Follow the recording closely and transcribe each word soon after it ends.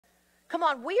Come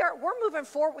on, we're moving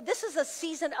forward. This is a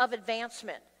season of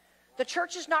advancement. The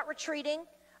church is not retreating.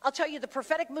 I'll tell you, the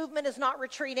prophetic movement is not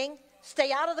retreating.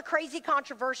 Stay out of the crazy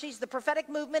controversies. The prophetic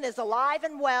movement is alive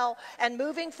and well and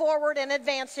moving forward and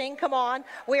advancing. Come on.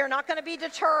 We are not going to be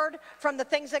deterred from the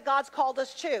things that God's called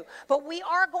us to. But we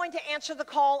are going to answer the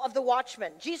call of the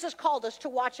watchman. Jesus called us to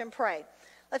watch and pray.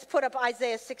 Let's put up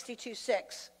Isaiah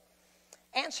 62:6.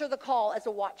 Answer the call as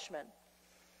a watchman.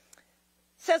 It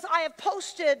says, I have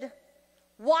posted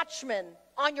watchmen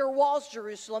on your walls,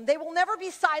 Jerusalem. They will never be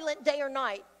silent day or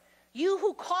night. You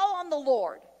who call on the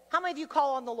Lord. How many of you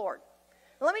call on the Lord?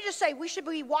 Now, let me just say, we should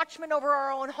be watchmen over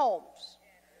our own homes.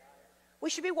 We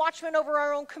should be watchmen over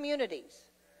our own communities.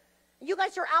 You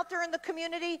guys are out there in the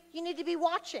community, you need to be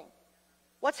watching.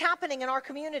 What's happening in our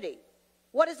community?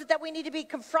 What is it that we need to be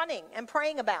confronting and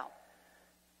praying about?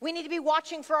 We need to be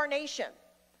watching for our nation.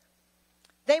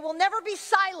 They will never be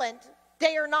silent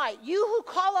day or night. You who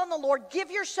call on the Lord, give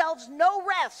yourselves no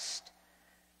rest.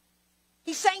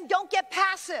 He's saying, don't get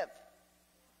passive.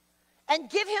 And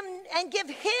give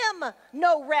him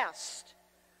no rest.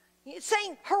 He's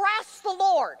saying, harass the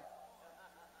Lord.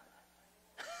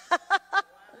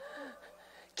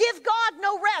 Give God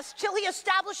no rest till he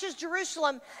establishes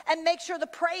Jerusalem and makes her the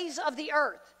praise of the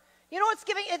earth. You know what's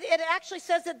giving, it actually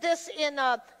says that this in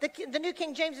the New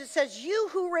King James, it says, you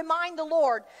who remind the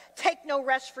Lord, take no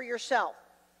rest for yourself.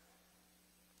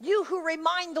 You who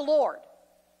remind the Lord.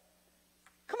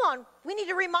 Come on, we need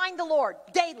to remind the Lord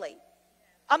daily.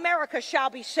 America shall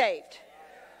be saved.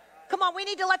 Come on, we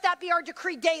need to let that be our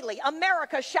decree daily.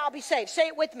 America shall be saved. Say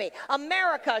it with me.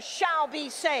 America shall be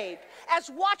saved.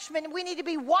 As watchmen, we need to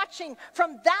be watching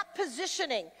from that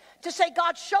positioning to say,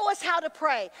 God, show us how to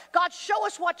pray. God, show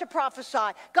us what to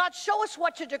prophesy. God, show us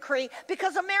what to decree,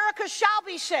 because America shall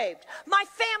be saved. My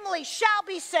family shall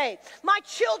be saved. My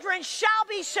children shall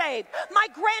be saved. My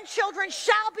grandchildren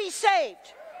shall be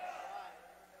saved.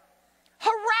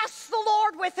 Harass the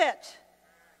Lord with it.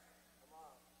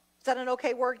 Is that an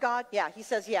okay word, God? Yeah, he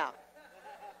says yeah.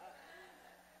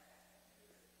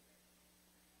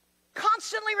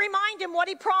 Constantly remind him what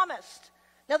he promised.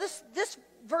 Now this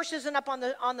verse isn't up on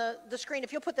the screen.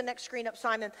 If you'll put the next screen up,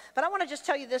 Simon. But I want to just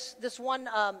tell you this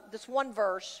one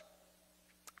verse.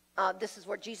 This is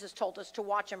what Jesus told us to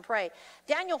watch and pray.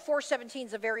 Daniel 4:17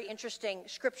 is a very interesting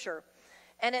scripture.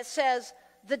 And it says,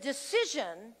 the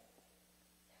decision,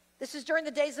 this is during the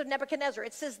days of Nebuchadnezzar.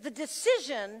 It says, the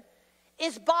decision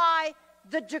is by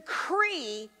the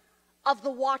decree of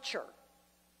the watcher.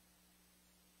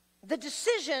 The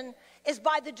decision is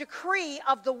by the decree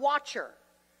of the watcher.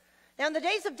 Now, in the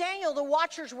days of Daniel, the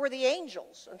watchers were the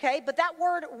angels, okay? But that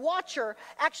word watcher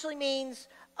actually means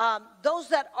those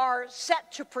that are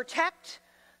set to protect,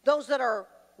 those that are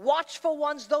watchful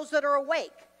ones, those that are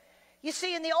awake. You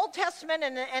see, in the Old Testament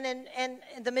and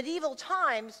in the medieval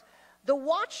times, the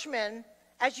watchmen,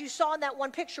 as you saw in that one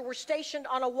picture, were stationed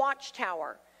on a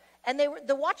watchtower. And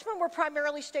the watchmen were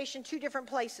primarily stationed two different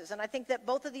places. And I think that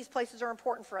both of these places are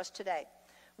important for us today.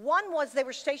 One was they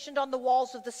were stationed on the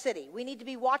walls of the city. We need to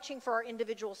be watching for our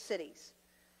individual cities.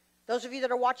 Those of you that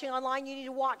are watching online, you need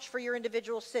to watch for your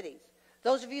individual cities.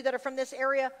 Those of you that are from this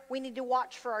area, we need to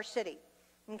watch for our city.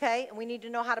 Okay? And we need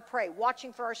to know how to pray.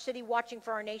 Watching for our city, watching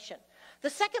for our nation. The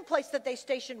second place that they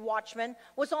stationed watchmen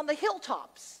was on the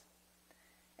hilltops.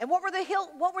 And what were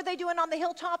they doing on the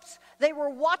hilltops? They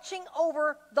were watching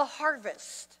over the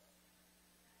harvest.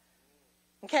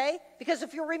 Okay? Because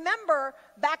if you remember,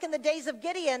 back in the days of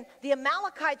Gideon, the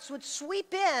Amalekites would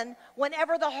sweep in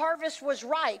whenever the harvest was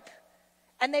ripe.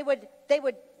 And they would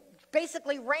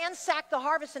basically ransack the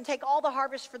harvest and take all the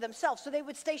harvest for themselves. So they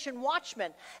would station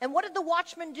watchmen. And what did the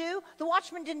watchmen do? The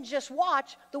watchmen didn't just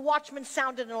watch, the watchmen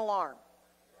sounded an alarm.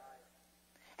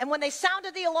 And when they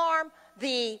sounded the alarm,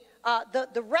 the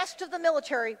rest of the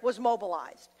military was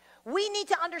mobilized. We need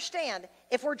to understand,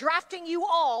 if we're drafting you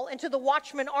all into the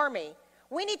watchman army,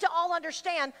 we need to all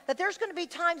understand that there's going to be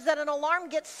times that an alarm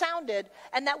gets sounded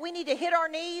and that we need to hit our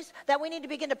knees, that we need to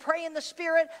begin to pray in the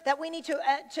Spirit, that we need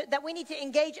to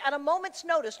engage at a moment's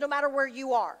notice, no matter where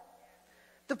you are.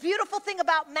 The beautiful thing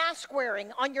about mask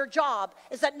wearing on your job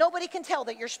is that nobody can tell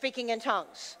that you're speaking in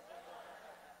tongues.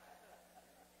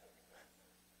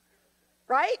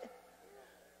 Right?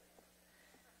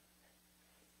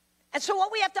 And so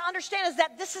what we have to understand is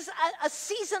that this is a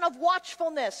season of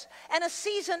watchfulness and a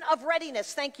season of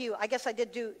readiness. Thank you. I guess I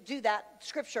did do that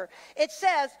scripture. It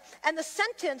says, and the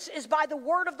sentence is by the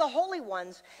word of the holy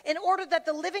ones, in order that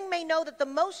the living may know that the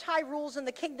Most High rules in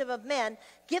the kingdom of men,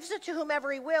 gives it to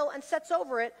whomever he will, and sets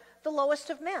over it the lowest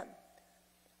of men.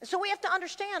 And so we have to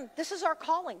understand, this is our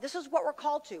calling. This is what we're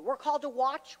called to. We're called to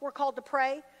watch. We're called to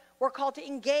pray. We're called to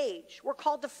engage. We're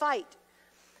called to fight.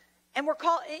 And we're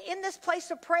called, in this place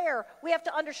of prayer, we have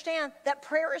to understand that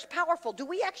prayer is powerful. Do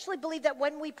we actually believe that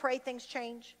when we pray, things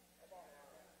change?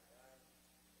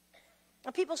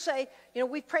 And people say,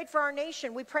 we've prayed for our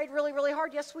nation. We prayed really, really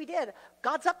hard. Yes, we did.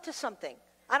 God's up to something.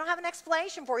 I don't have an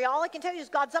explanation for you. All I can tell you is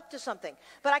God's up to something.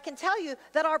 But I can tell you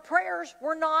that our prayers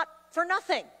were not for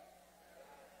nothing.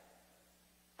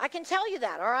 I can tell you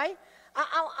that, all right?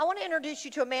 I want to introduce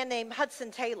you to a man named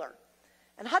Hudson Taylor.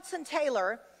 And Hudson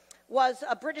Taylor was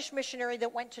a British missionary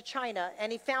that went to China,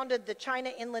 and he founded the China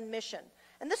Inland Mission.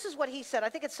 And this is what he said. I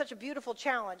think it's such a beautiful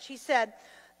challenge. He said,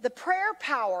 the prayer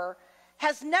power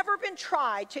has never been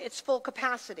tried to its full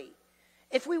capacity.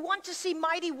 If we want to see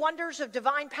mighty wonders of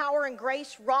divine power and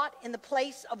grace wrought in the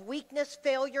place of weakness,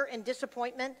 failure, and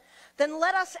disappointment, then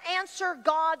let us answer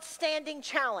God's standing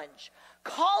challenge.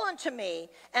 Call unto me,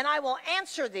 and I will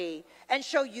answer thee, and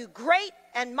show you great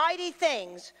and mighty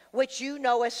things which you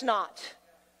knowest not.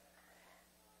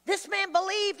 This man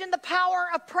believed in the power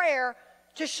of prayer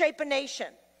to shape a nation.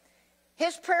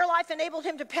 His prayer life enabled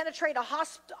him to penetrate a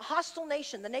hostile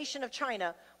nation, the nation of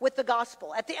China, with the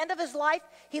gospel. At the end of his life,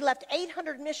 he left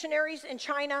 800 missionaries in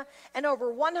China and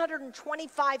over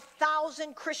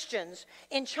 125,000 Christians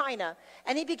in China.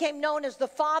 And he became known as the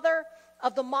father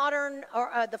of the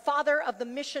the father of the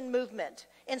mission movement,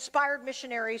 inspired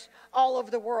missionaries all over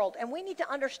the world. And we need to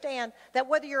understand that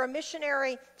whether you're a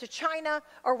missionary to China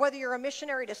or whether you're a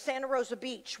missionary to Santa Rosa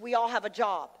Beach, we all have a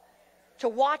job to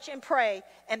watch and pray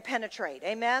and penetrate.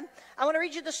 Amen? I want to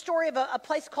read you the story of a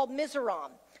place called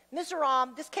Mizoram.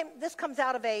 Mizoram, this comes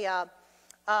out of a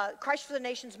Christ for the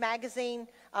Nations magazine.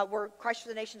 We're Christ for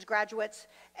the Nations graduates.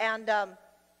 And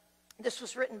this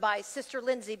was written by Sister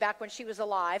Lindsay back when she was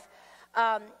alive.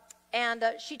 And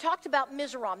she talked about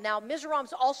Mizoram. Now,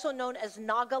 Mizoram's also known as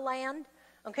Nagaland.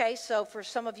 Okay, so for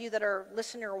some of you that are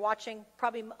listening or watching,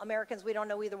 probably Americans, we don't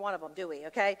know either one of them, do we?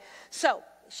 Okay, so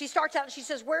she starts out and she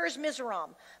says, where is Mizoram?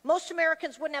 Most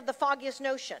Americans wouldn't have the foggiest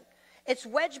notion. It's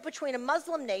wedged between a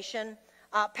Muslim nation,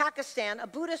 Pakistan, a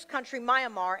Buddhist country,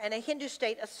 Myanmar, and a Hindu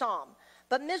state, Assam.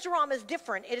 But Mizoram is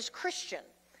different. It is Christian.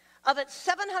 Of its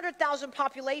 700,000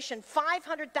 population,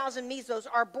 500,000 Mizos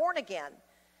are born again.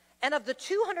 And of the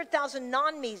 200,000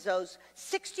 non-Mizos,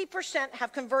 60%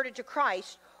 have converted to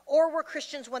Christ or were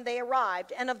Christians when they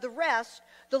arrived. And of the rest,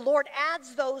 the Lord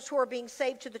adds those who are being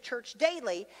saved to the church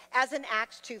daily, as in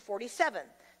Acts 2:47.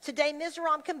 Today,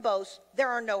 Mizoram can boast there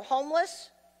are no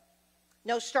homeless,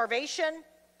 no starvation,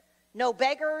 no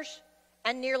beggars,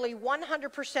 and nearly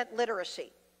 100%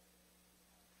 literacy.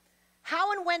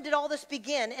 How and when did all this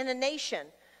begin in a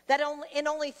nation that in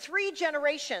only 3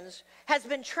 generations has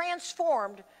been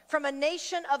transformed from a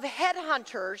nation of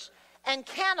headhunters and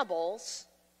cannibals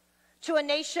to a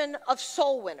nation of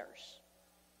soul winners?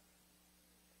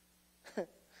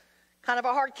 Kind of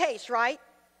a hard case, right?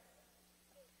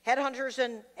 Headhunters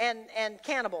and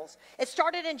cannibals. It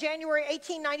started in January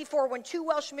 1894 when 2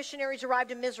 Welsh missionaries arrived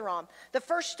in Mizoram, the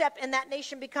first step in that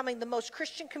nation becoming the most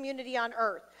Christian community on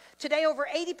earth. Today, over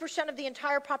 80% of the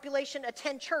entire population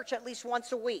attend church at least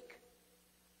once a week.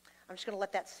 I'm just going to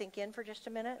let that sink in for just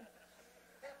a minute.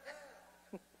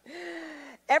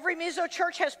 Every Mizo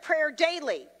church has prayer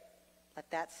daily.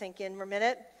 Let that sink in for a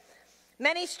minute.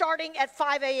 Many starting at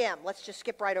 5 a.m. Let's just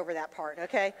skip right over that part,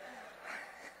 okay?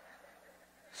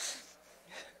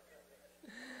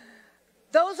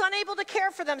 Those unable to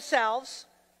care for themselves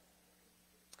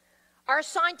are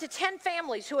assigned to 10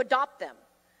 families who adopt them.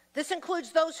 This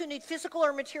includes those who need physical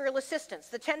or material assistance.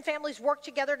 The 10 families work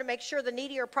together to make sure the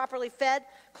needy are properly fed,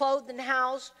 clothed, and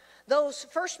housed. Those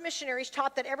first missionaries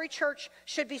taught that every church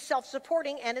should be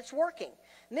self-supporting, and it's working.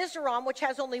 Mizoram, which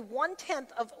has only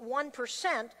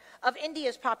 0.1% of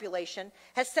India's population,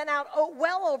 has sent out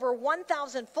well over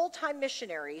 1,000 full-time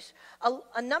missionaries,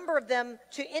 a number of them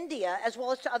to India as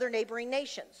well as to other neighboring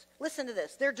nations. Listen to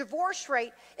this. Their divorce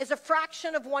rate is a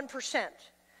fraction of 1%.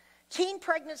 Teen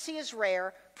pregnancy is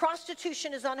rare.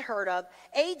 Prostitution is unheard of.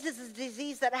 AIDS is a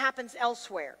disease that happens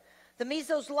elsewhere. The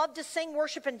Mizos love to sing,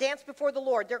 worship, and dance before the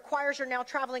Lord. Their choirs are now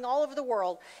traveling all over the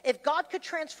world. If God could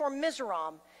transform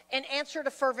Mizoram in answer to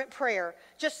fervent prayer,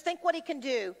 just think what he can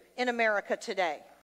do in America today.